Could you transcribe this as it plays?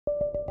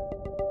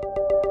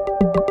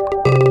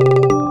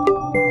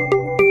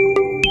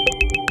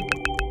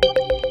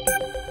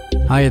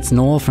Hi, it's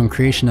Noel from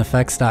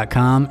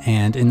creationeffects.com,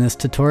 and in this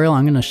tutorial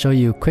I'm going to show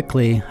you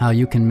quickly how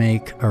you can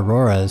make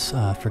auroras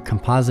for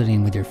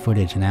compositing with your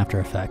footage in After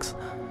Effects.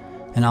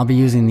 And I'll be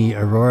using the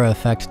Aurora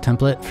Effect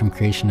template from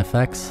Creation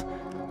Effects,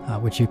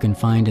 which you can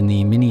find in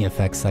the Mini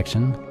Effects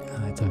section.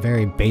 It's a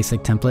very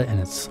basic template and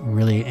it's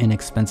really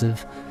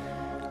inexpensive.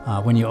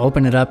 When you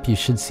open it up, you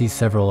should see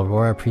several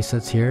Aurora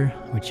presets here,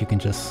 which you can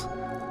just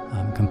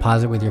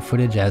composite with your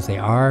footage as they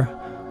are,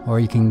 or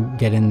you can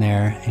get in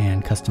there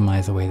and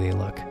customize the way they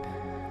look.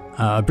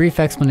 A brief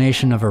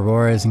explanation of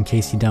auroras in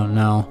case you don't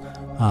know.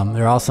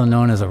 They're also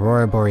known as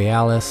Aurora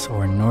Borealis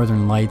or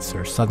Northern Lights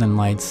or Southern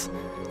Lights,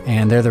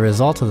 and they're the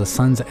result of the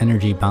sun's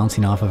energy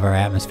bouncing off of our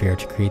atmosphere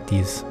to create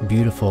these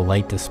beautiful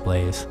light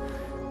displays.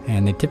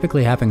 And they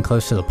typically happen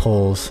close to the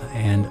poles,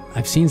 and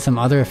I've seen some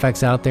other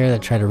effects out there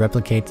that try to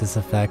replicate this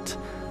effect,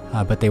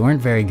 but they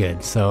weren't very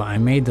good. So I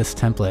made this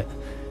template,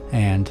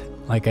 and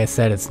like I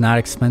said, it's not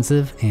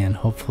expensive, and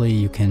hopefully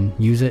you can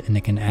use it and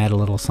it can add a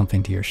little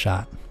something to your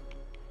shot.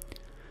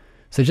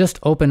 So just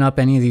open up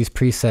any of these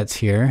presets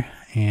here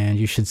and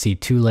you should see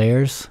two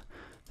layers.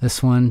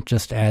 This one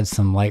just adds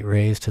some light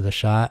rays to the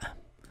shot.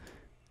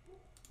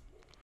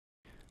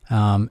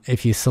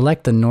 If you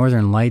select the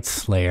Northern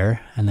Lights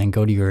layer and then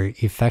go to your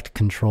Effect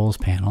Controls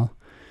panel,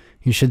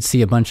 you should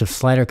see a bunch of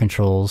slider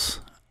controls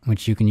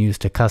which you can use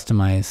to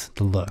customize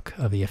the look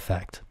of the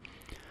effect.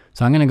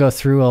 So I'm going to go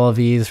through all of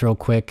these real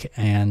quick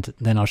and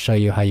then I'll show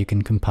you how you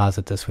can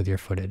composite this with your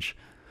footage.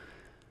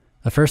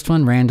 The first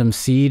one, Random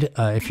Seed.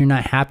 If you're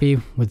not happy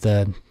with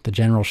the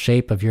general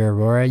shape of your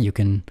aurora, you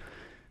can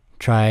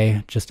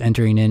try just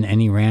entering in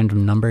any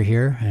random number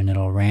here and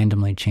it'll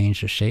randomly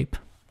change the shape.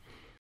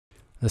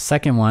 The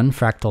second one,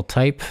 Fractal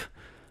Type.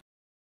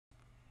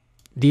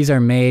 These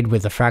are made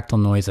with the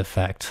fractal noise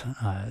effect.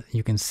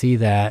 You can see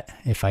that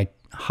if I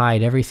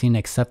hide everything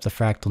except the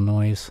fractal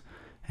noise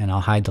and I'll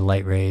hide the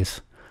light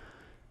rays.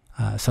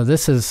 So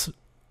this is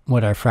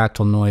what our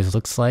fractal noise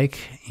looks like,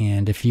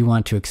 and if you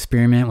want to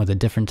experiment with a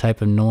different type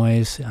of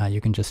noise,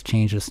 you can just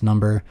change this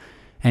number,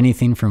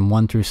 anything from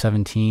 1 through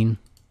 17,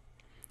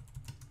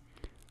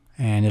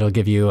 and it'll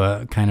give you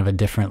a kind of a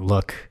different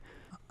look.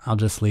 I'll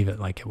just leave it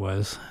like it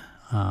was.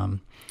 And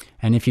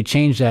if you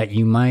change that,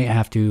 you might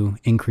have to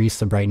increase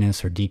the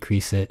brightness or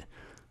decrease it,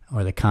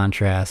 or the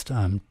contrast,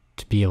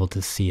 to be able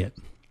to see it.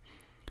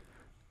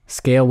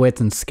 Scale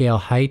width and scale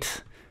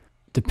height,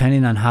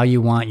 depending on how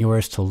you want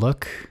yours to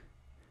look.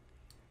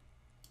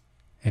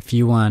 If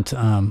you want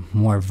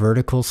more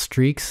vertical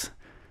streaks,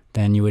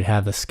 then you would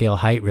have the scale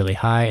height really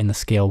high and the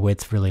scale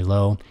width really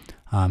low.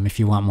 If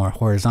you want more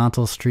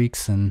horizontal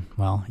streaks, then,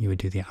 well, you would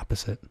do the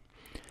opposite.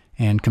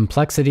 And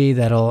complexity,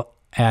 that'll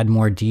add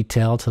more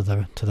detail to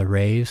the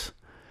rays.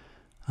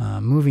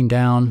 Moving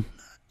down,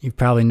 you've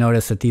probably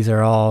noticed that these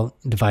are all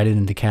divided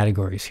into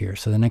categories here.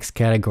 So the next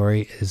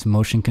category is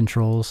motion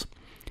controls.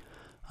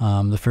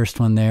 The first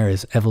one there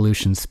is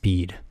evolution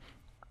speed.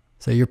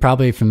 So you're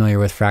probably familiar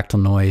with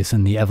fractal noise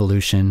and the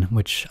evolution,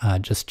 which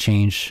just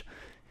changes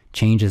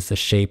the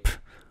shape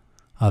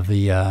of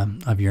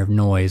your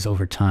noise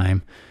over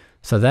time.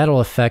 So that'll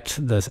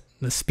affect the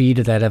speed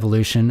of that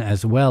evolution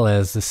as well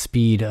as the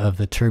speed of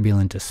the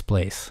turbulent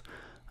displace.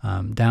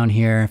 Down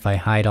here, if I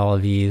hide all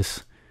of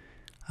these,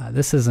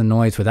 this is a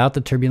noise without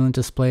the turbulent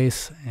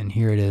displace, and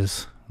here it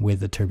is with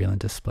the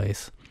turbulent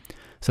displace.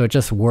 So it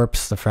just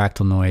warps the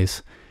fractal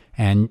noise,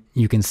 and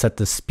you can set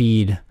the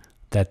speed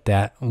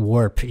that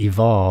warp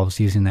evolves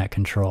using that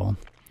control.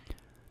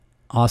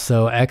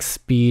 Also, X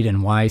speed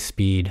and Y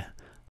speed,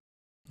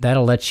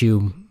 that'll let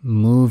you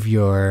move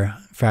your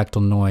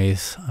fractal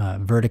noise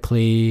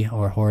vertically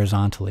or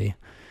horizontally,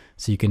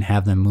 so you can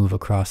have them move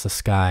across the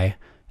sky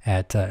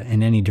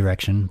in any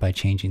direction by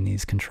changing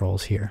these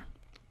controls here.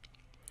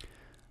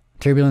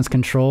 Turbulence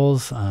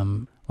controls,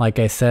 like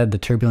I said, the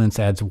turbulence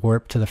adds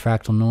warp to the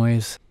fractal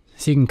noise,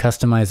 so you can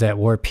customize that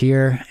warp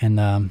here.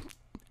 And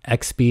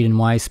X speed and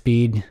Y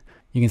speed,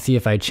 you can see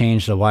if I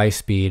change the Y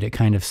speed, it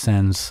kind of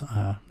sends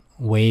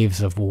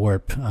waves of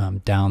warp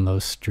down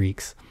those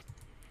streaks.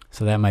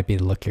 So that might be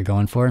the look you're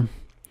going for.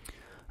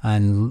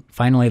 And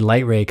finally,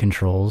 light ray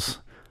controls.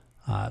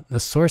 The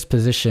source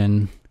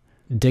position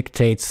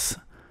dictates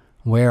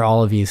where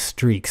all of these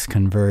streaks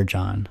converge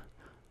on.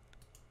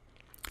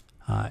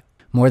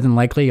 More than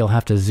likely, you'll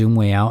have to zoom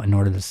way out in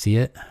order to see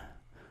it.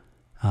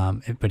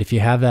 But if you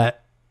have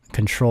that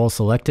control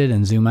selected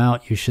and zoom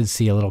out, you should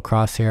see a little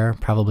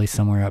crosshair, probably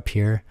somewhere up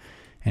here.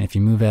 And if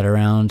you move that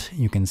around,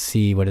 you can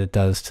see what it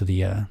does to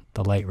the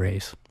light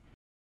rays.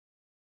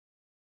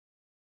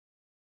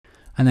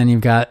 And then you've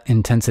got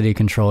intensity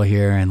control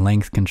here and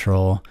length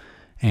control.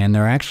 And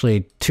there are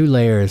actually two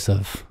layers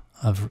of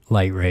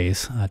light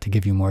rays to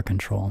give you more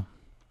control.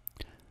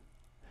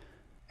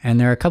 And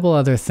there are a couple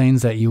other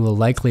things that you will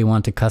likely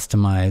want to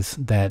customize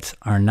that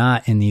are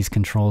not in these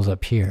controls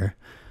up here.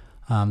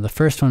 The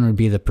first one would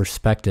be the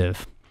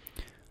perspective.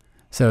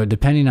 So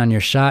depending on your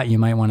shot, you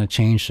might want to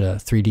change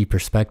the 3D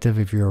perspective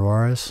of your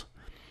auroras.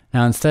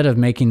 Now, instead of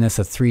making this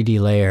a 3D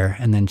layer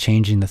and then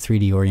changing the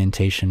 3D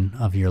orientation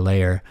of your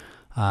layer,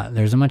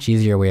 There's a much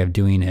easier way of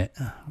doing it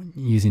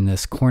using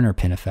this corner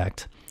pin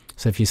effect.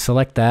 So if you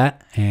select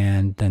that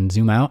and then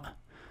zoom out,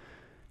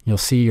 you'll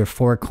see your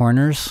 4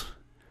 corners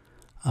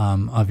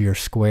of your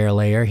square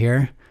layer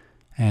here.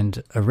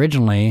 And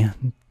originally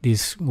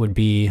these would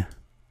be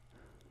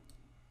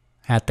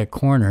at the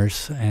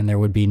corners and there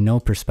would be no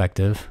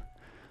perspective.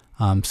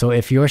 So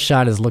if your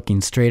shot is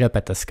looking straight up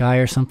at the sky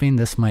or something,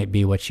 this might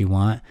be what you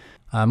want.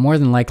 More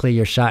than likely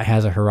your shot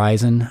has a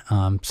horizon,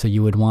 so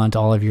you would want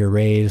all of your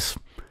rays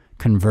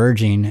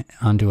converging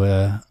onto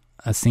a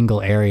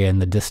single area in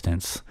the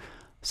distance.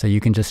 So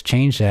you can just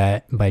change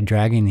that by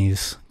dragging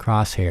these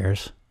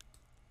crosshairs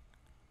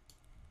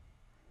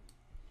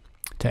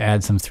to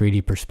add some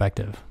 3D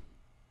perspective.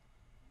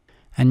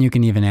 And you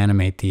can even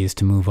animate these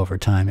to move over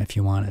time if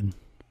you wanted.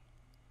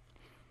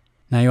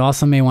 Now you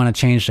also may want to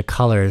change the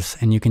colors,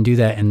 and you can do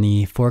that in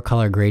the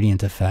 4-color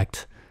gradient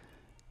effect.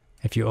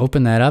 If you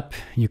open that up,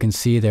 you can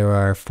see there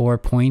are 4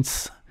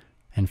 points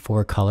and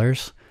 4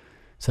 colors.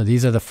 So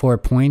these are the 4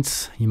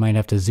 points. You might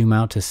have to zoom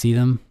out to see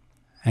them.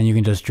 And you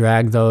can just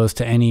drag those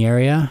to any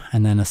area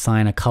and then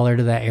assign a color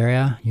to that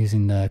area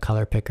using the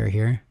color picker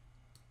here.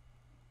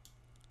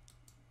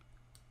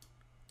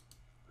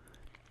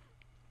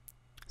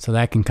 So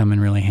that can come in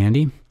really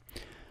handy.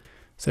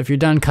 So if you're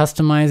done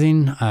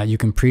customizing, you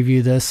can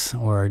preview this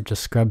or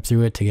just scrub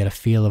through it to get a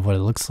feel of what it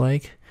looks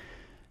like.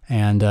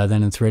 And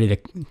then it's ready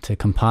to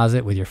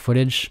composite with your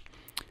footage.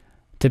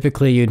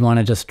 Typically you'd want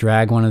to just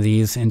drag one of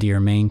these into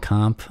your main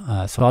comp.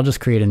 So I'll just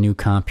create a new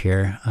comp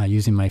here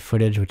using my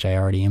footage, which I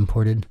already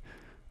imported.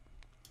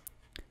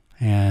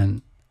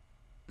 And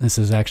this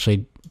is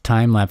actually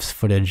time-lapse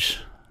footage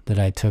that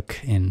I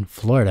took in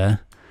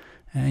Florida.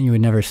 And you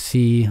would never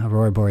see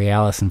Aurora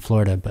Borealis in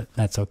Florida, but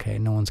that's okay.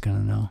 No one's going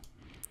to know,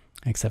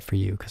 except for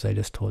you, because I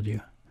just told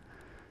you.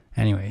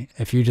 Anyway,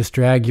 if you just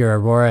drag your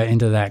Aurora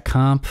into that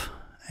comp,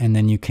 and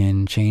then you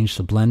can change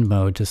the blend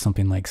mode to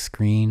something like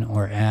screen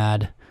or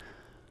add,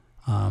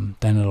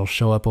 then it'll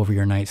show up over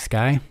your night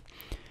sky.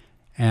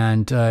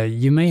 And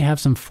you may have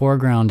some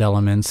foreground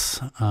elements,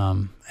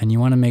 and you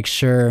want to make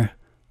sure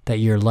that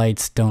your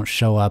lights don't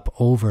show up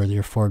over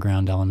your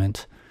foreground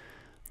element.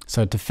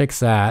 So to fix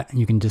that,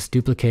 you can just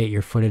duplicate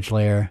your footage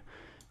layer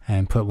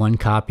and put 1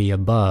 copy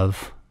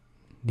above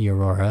the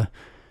Aurora,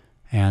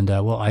 and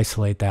we'll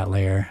isolate that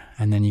layer,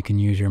 and then you can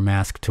use your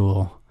mask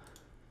tool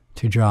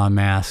to draw a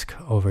mask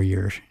over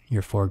your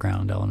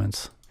foreground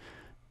elements.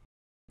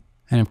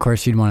 And of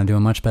course you'd want to do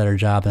a much better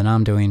job than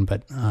I'm doing,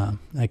 but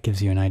that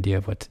gives you an idea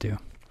of what to do.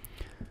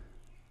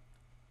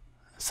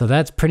 So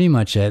that's pretty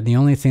much it. The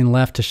only thing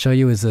left to show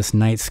you is this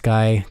night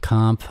sky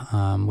comp,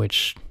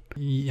 which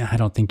I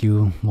don't think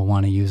you will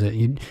want to use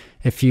it.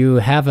 If you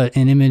have an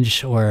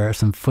image or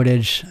some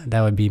footage,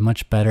 that would be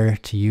much better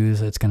to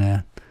use. It's going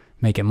to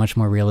make it much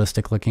more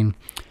realistic looking.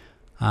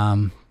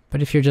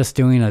 But if you're just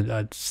doing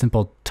a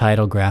simple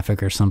title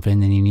graphic or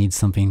something and you need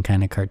something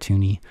kind of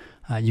cartoony,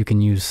 you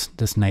can use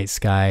this night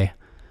sky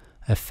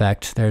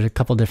effect. There's a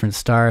couple different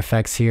star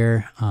effects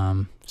here,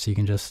 so you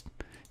can just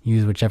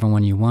use whichever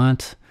one you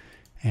want.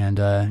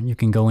 And you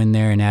can go in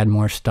there and add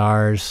more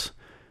stars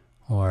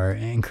or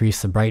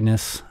increase the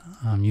brightness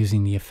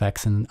using the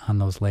effects on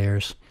those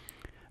layers.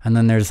 And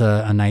then there's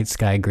a night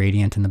sky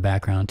gradient in the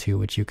background too,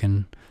 which you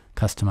can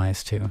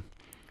customize too.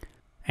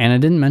 And I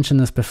didn't mention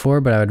this before,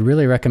 but I would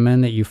really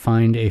recommend that you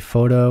find a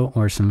photo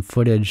or some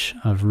footage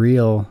of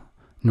real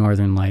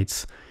northern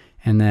lights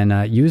and then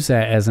use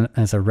that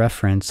as a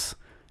reference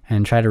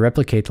and try to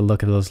replicate the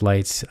look of those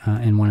lights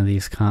in one of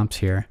these comps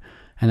here.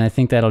 And I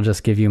think that'll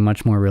just give you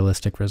much more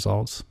realistic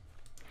results.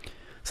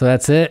 So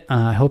that's it.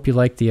 I hope you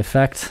liked the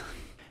effect.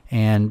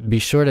 And be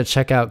sure to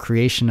check out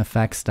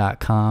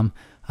creationeffects.com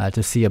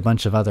to see a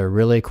bunch of other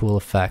really cool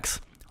effects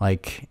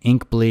like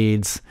ink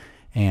bleeds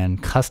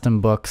and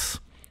custom books,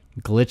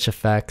 glitch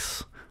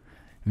effects,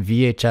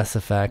 VHS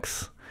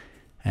effects,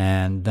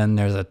 and then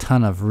there's a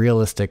ton of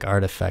realistic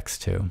art effects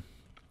too.